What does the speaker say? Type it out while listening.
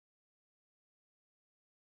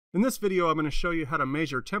In this video, I'm going to show you how to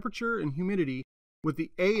measure temperature and humidity with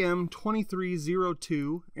the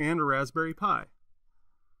AM2302 and a Raspberry Pi.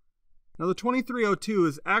 Now the 2302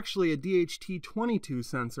 is actually a DHT22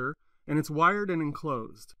 sensor, and it's wired and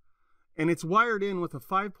enclosed. And it's wired in with a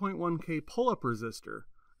 5.1K pull-up resistor,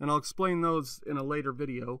 and I'll explain those in a later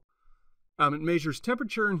video. It measures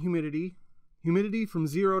temperature and humidity from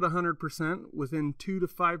 0 to 100% within 2 to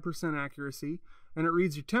 5% accuracy, and it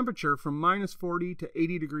reads your temperature from minus 40 to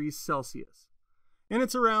 80 degrees Celsius. And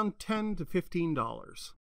it's around $10 to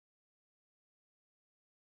 $15.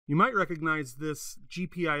 You might recognize this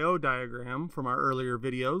GPIO diagram from our earlier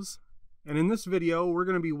videos, and in this video we're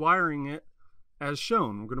going to be wiring it as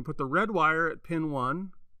shown. We're going to put the red wire at pin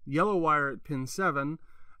 1, yellow wire at pin 7,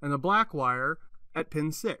 and the black wire at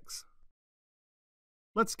pin 6.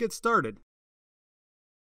 Let's get started.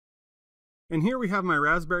 And here we have my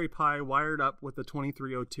Raspberry Pi wired up with the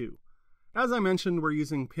 2302. As I mentioned, we're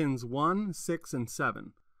using pins 1, 6, and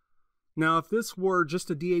 7. Now, if this were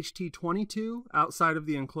just a DHT22 outside of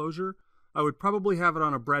the enclosure, I would probably have it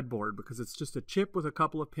on a breadboard because it's just a chip with a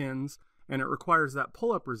couple of pins, and it requires that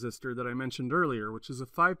pull-up resistor that I mentioned earlier, which is a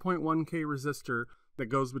 5.1K resistor that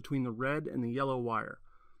goes between the red and the yellow wire.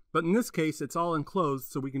 But in this case, it's all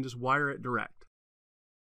enclosed, so we can just wire it direct.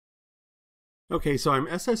 Okay, so I'm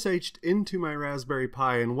SSH'd into my Raspberry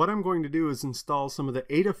Pi, and what I'm going to do is install some of the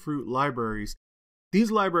adafruit libraries. These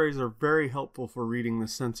libraries are very helpful for reading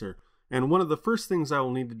this sensor, and one of the first things I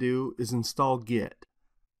will need to do is install git.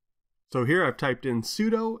 So here I've typed in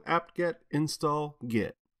sudo apt-get install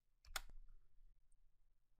git.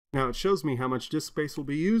 Now it shows me how much disk space will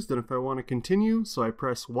be used, and if I want to continue, so I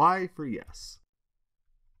press Y for yes.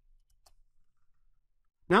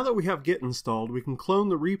 Now that we have git installed, we can clone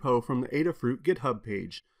the repo from the Adafruit GitHub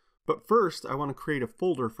page. But first, I want to create a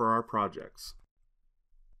folder for our projects.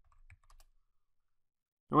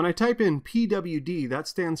 Now when I type in PWD, that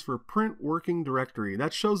stands for Print Working Directory.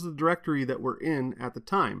 That shows the directory that we're in at the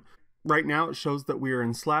time. Right now it shows that we are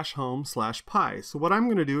in /home/pi. So what I'm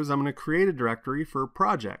going to do is I'm going to create a directory for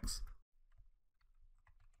projects.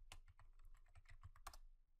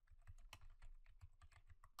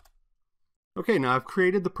 Okay, now I've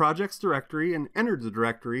created the projects directory and entered the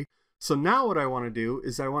directory. So now what I want to do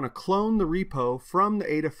is I want to clone the repo from the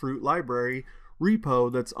Adafruit library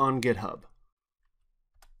repo that's on GitHub.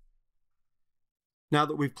 Now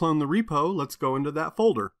that we've cloned the repo, let's go into that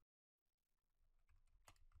folder.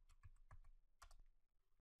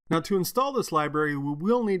 Now to install this library, we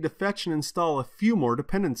will need to fetch and install a few more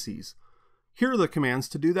dependencies. Here are the commands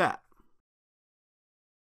to do that.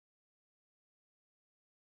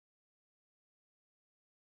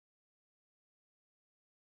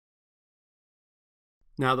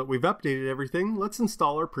 Now that we've updated everything, let's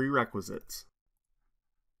install our prerequisites.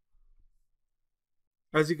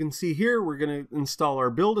 As you can see here, we're going to install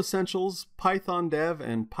our build essentials, Python dev,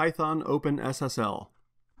 and Python OpenSSL.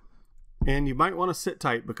 And you might want to sit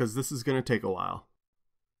tight because this is going to take a while.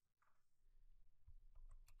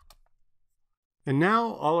 And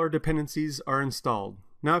now all our dependencies are installed.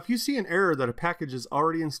 Now if you see an error that a package is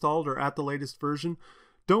already installed or at the latest version,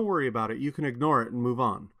 don't worry about it. You can ignore it and move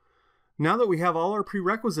on. Now that we have all our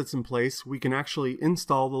prerequisites in place, we can actually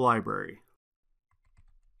install the library.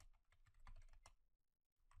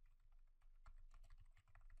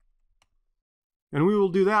 And we will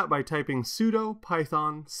do that by typing sudo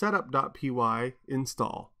python setup.py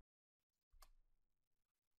install.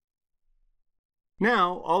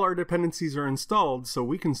 Now all our dependencies are installed, so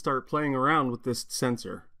we can start playing around with this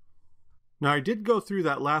sensor. Now I did go through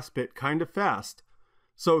that last bit kind of fast.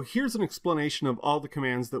 So here's an explanation of all the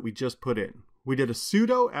commands that we just put in. We did a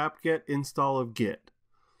sudo apt-get install of git.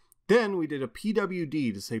 Then we did a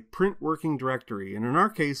pwd to say print working directory, and in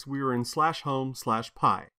our case we were in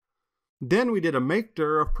 /home/pi. Then we did a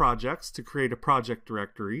makedir of projects to create a project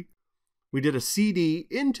directory. We did a cd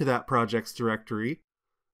into that projects directory.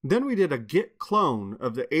 Then we did a git clone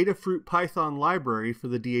of the Adafruit Python library for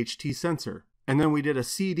the DHT sensor. And then we did a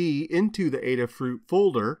cd into the Adafruit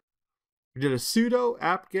folder. We did a sudo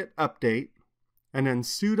apt-get update, and then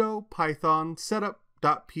sudo python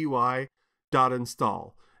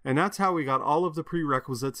setup.py.install. And that's how we got all of the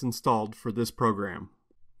prerequisites installed for this program.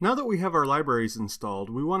 Now that we have our libraries installed,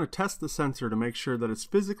 we want to test the sensor to make sure that it's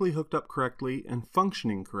physically hooked up correctly and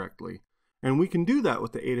functioning correctly. And we can do that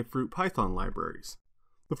with the Adafruit Python libraries.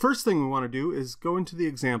 The first thing we want to do is go into the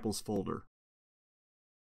examples folder.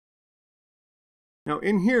 Now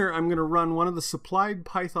in here, I'm going to run one of the supplied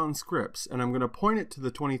Python scripts, and I'm going to point it to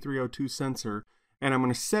the 2302 sensor, and I'm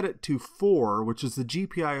going to set it to 4, which is the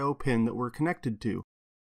GPIO pin that we're connected to.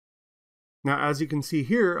 Now, as you can see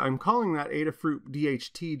here, I'm calling that adafruit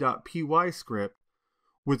dht.py script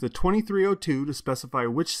with a 2302 to specify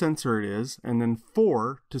which sensor it is, and then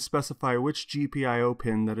 4 to specify which GPIO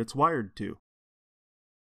pin that it's wired to.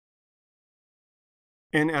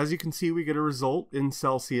 And as you can see, we get a result in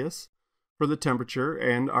Celsius for the temperature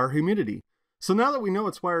and our humidity. So now that we know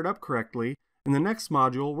it's wired up correctly, in the next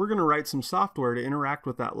module, we're going to write some software to interact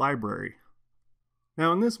with that library.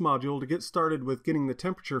 Now in this module, to get started with getting the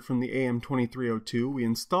temperature from the AM2302, we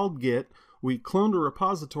installed Git, we cloned a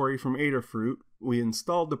repository from Adafruit, we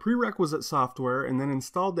installed the prerequisite software, and then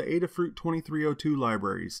installed the Adafruit 2302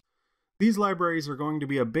 libraries. These libraries are going to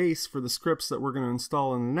be a base for the scripts that we're going to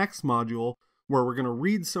install in the next module, where we're going to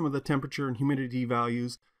read some of the temperature and humidity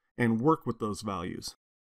values and work with those values.